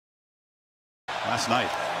last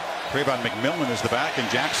night. Trayvon McMillan is the back, and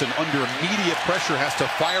Jackson under immediate pressure has to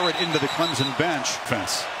fire it into the Clemson bench.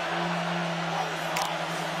 Fence.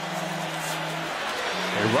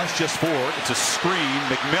 They rush just forward. It's a screen.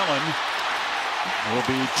 McMillan will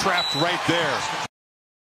be trapped right there.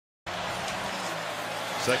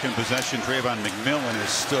 Second possession, Trayvon McMillan is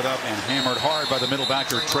stood up and hammered hard by the middle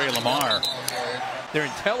backer, Trey Lamar. They're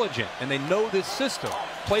intelligent, and they know this system.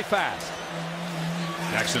 Play fast.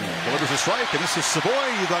 Jackson delivers a strike, and this is Savoy,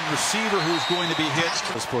 the receiver, who's going to be hit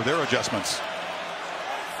for their adjustments.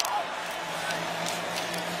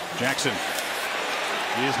 Jackson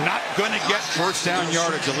is not going to get first down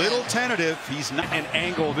yardage. A little tentative. He's not. An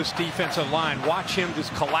angle this defensive line. Watch him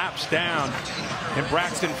just collapse down. And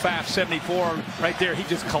Braxton Pfaff, 74, right there. He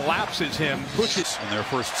just collapses him, pushes. In their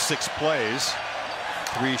first 6 plays,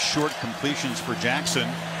 3 short completions for Jackson.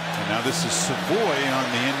 And now this is Savoy on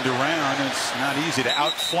the end around. It's not easy to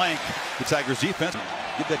outflank the Tigers defense.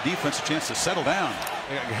 Give that defense a chance to settle down.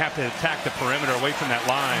 You have to attack the perimeter away from that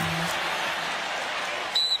line.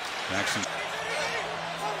 Jackson,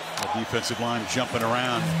 the defensive line jumping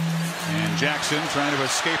around. And Jackson trying to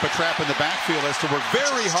escape a trap in the backfield. Has to work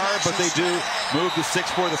very hard, but they do move to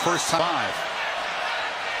 6 for the first time.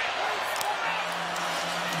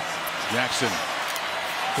 Jackson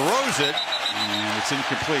throws it, and it's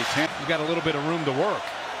incomplete. You got a little bit of room to work.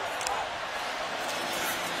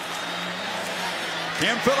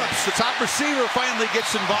 Cam Phillips, the top receiver, finally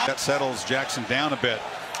gets involved. That settles Jackson down a bit.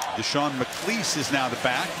 Deshaun McLeese is now the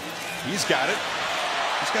back. He's got it.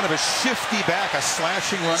 He's kind of a shifty back, a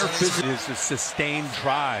slashing runner. It is the sustained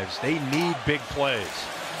drives. They need big plays.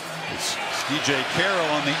 It's DJ Carroll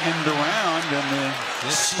on the end around, and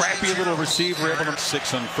the scrappy little receiver able to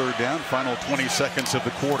 6 on 3rd down. Final 20 seconds of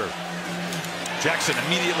the quarter. Jackson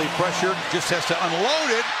immediately pressured, just has to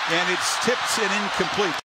unload it, and it's tipped and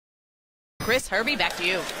incomplete. Chris Herbie, back to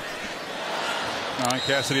you. All right,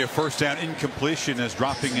 Cassidy, a first down incompletion is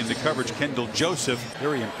dropping into coverage. Kendall Joseph,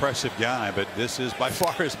 very impressive guy, but this is by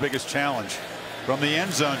far his biggest challenge. From the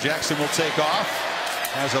end zone, Jackson will take off,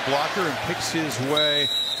 has a blocker, and picks his way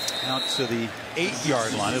out to the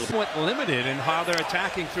 8-yard line. It'll somewhat limited in how they're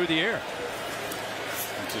attacking through the air.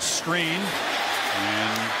 It's a screen,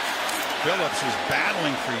 and Phillips is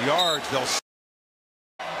battling for yards.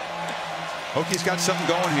 Hokies got something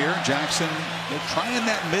going here. Jackson, they're trying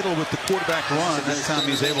that middle with the quarterback run. This time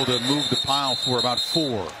he's able to move the pile for about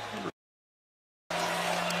 4.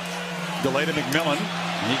 Delay to McMillan.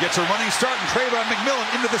 And he gets a running start, and Trayvon McMillan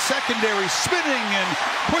into the secondary, spinning and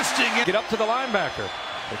twisting. Get up to the linebacker.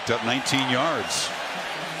 Picked up 19 yards.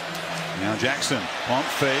 Now Jackson, pump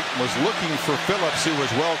fake, was looking for Phillips, who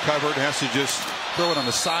was well covered. Has to just throw it on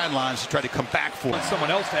the sidelines to try to come back for it.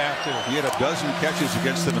 Someone else to have to. He had a dozen catches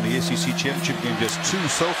against them in the ACC championship game, just 2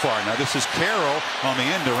 so far. Now this is Carroll on the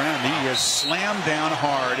end around. He is slammed down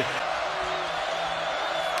hard.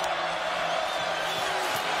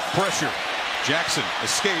 Pressure. Jackson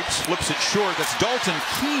escapes, flips it short. That's Dalton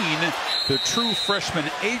Keene, the true freshman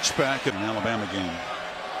H-back in an Alabama game.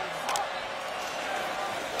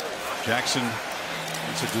 Jackson,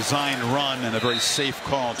 it's a design run and a very safe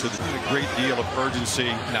call to a great deal of urgency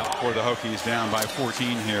now for the Hokies, down by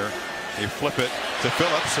 14 here. They flip it to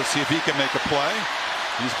Phillips. Let's see if he can make a play.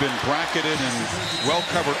 He's been bracketed and well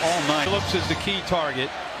covered all night. Phillips is the key target.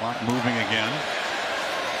 Clock moving again.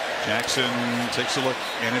 Jackson takes a look,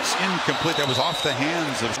 and it's incomplete. That was off the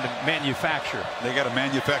hands of the manufacturer. They got to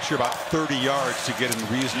manufacture about 30 yards to get in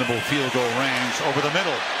reasonable field goal range over the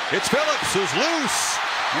middle. It's Phillips who's loose,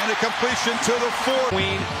 and a completion to the 4.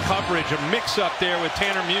 Queen coverage, a mix-up there with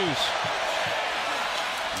Tanner Muse.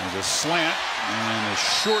 There's a slant and a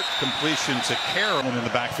short completion to Carroll in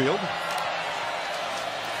the backfield.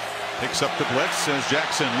 Picks up the blitz as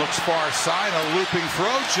Jackson looks far side. A looping throw,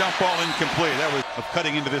 jump ball incomplete. That was of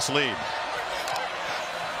cutting into this lead.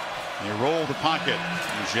 They roll the pocket.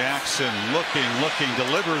 And Jackson looking,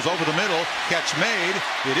 delivers over the middle. Catch made.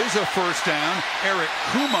 It is a first down. Eric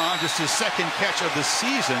Kuma, just his 2nd catch of the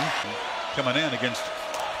season, coming in against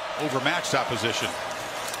overmatched opposition.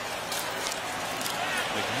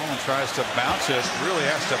 McMillan tries to bounce it, really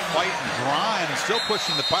has to fight and grind, and still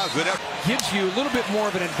pushing the pile. Good effort. Gives you a little bit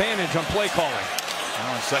more of an advantage on play calling.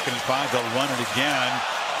 Now on 2nd and 5, they'll run it again,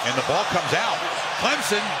 and the ball comes out.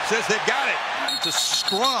 Clemson says they've got it. It's a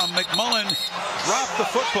scrum. McMillan dropped the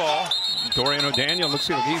football. Dorian O'Daniel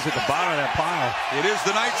looks like he's at the bottom of that pile. It is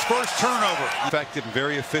the night's first turnover. Effective and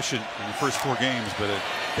very efficient in the first 4 games, but a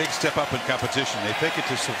big step up in competition. They fake it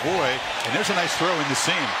to Savoy, and there's a nice throw in the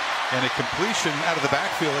seam. And a completion out of the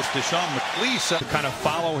backfield. It's Deshaun McLeese. To kind of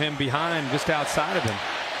follow him behind, just outside of him.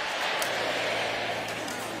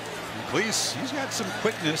 McLeese, he's got some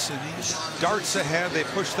quickness and he darts ahead. They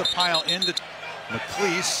push the pile into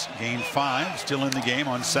McLeese. Gained 5, still in the game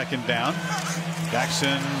on 2nd down.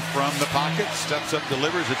 Jackson from the pocket, steps up,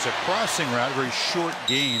 delivers. It's a crossing route, very short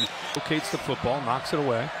gain. Locates the football, knocks it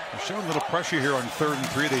away. They're showing a little pressure here on 3rd and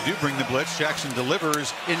 3. They do bring the blitz. Jackson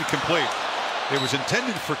delivers, incomplete. It was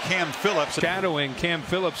intended for Cam Phillips. Shadowing Cam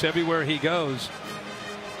Phillips everywhere he goes.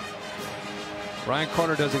 Brian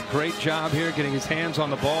Carter does a great job here getting his hands on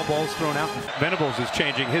the ball. Ball's thrown out. Venables is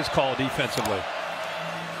changing his call defensively.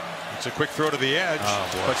 It's a quick throw to the edge.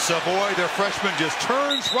 But Savoy, their freshman, just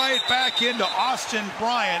turns right back into Austin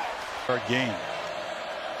Bryant. Our game.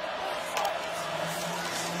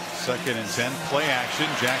 2nd and 10. Play action.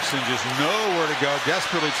 Jackson just nowhere to go.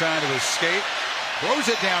 Desperately trying to escape. Throws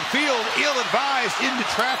it downfield. Ill-advised into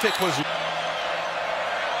traffic.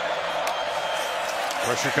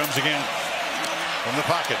 Pressure comes again. From the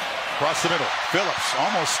pocket, across the middle. Phillips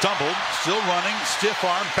almost stumbled, still running, stiff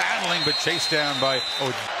arm, battling, but chased down by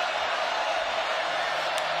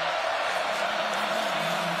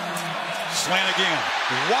Slant again.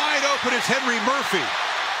 Wide open is Henry Murphy.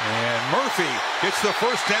 And Murphy gets the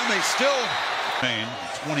first down. They still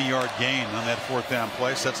 20-yard gain on that 4th down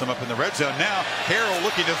play. Sets them up in the red zone. Now Harrell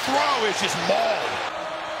looking to throw is just mauled.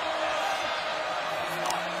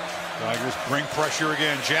 Tigers bring pressure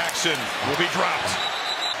again. Jackson will be dropped.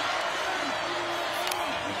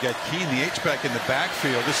 We've got Keene, the H-back in the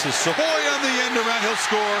backfield. This is Savoy on the end around. He'll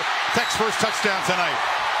score. Tech's first touchdown tonight.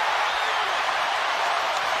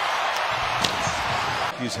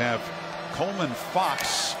 He's have Coleman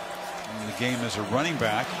Fox in the game as a running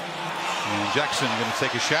back. And Jackson going to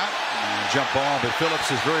take a shot. And jump ball, but Phillips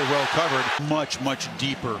is very well covered. Much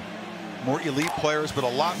deeper. More elite players, but a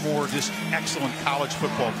lot more just excellent college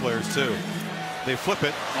football players too. They flip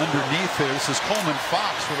it underneath there. This is Coleman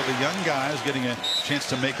Fox, one of the young guys getting a chance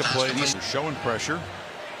to make a play. They're showing pressure.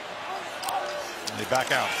 They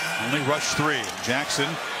back out. Only rush 3. Jackson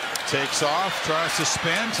takes off, tries to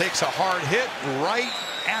spin, takes a hard hit right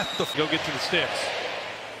at the. Go get to the sticks.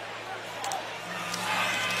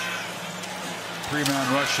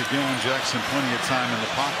 3-man rush again. Jackson plenty of time in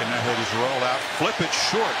the pocket. Now he'll just roll out, flip it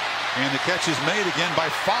short. And the catch is made again by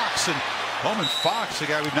Fox. And Coleman Fox, a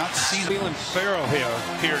guy we've not seen. Clelin Ferrell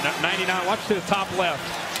here, 99. Watch to the top left.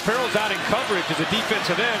 Ferrell's out in coverage as a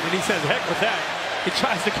defensive end, and he says, heck with that. He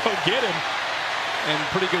tries to go get him. And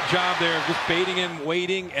pretty good job there of just baiting him,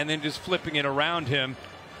 waiting, and then just flipping it around him.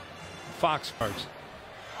 Fox starts.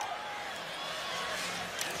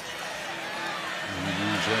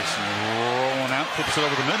 Jackson rolling out, flips it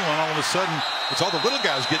over the middle, and all of a sudden, it's all the little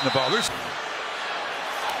guys getting the ball.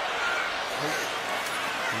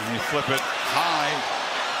 And they flip it high.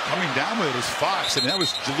 Coming down with it is Fox, and that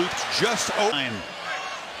was looped just over.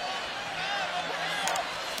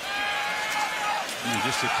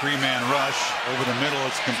 Just a 3-man rush over the middle.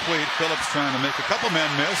 It's complete. Phillips trying to make a couple men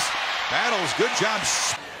miss. Battles. Good job.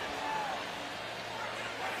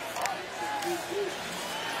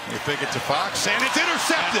 They pick it to Fox, and it's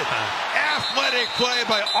intercepted. Athletic play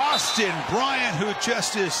by Austin Bryant, who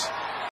just is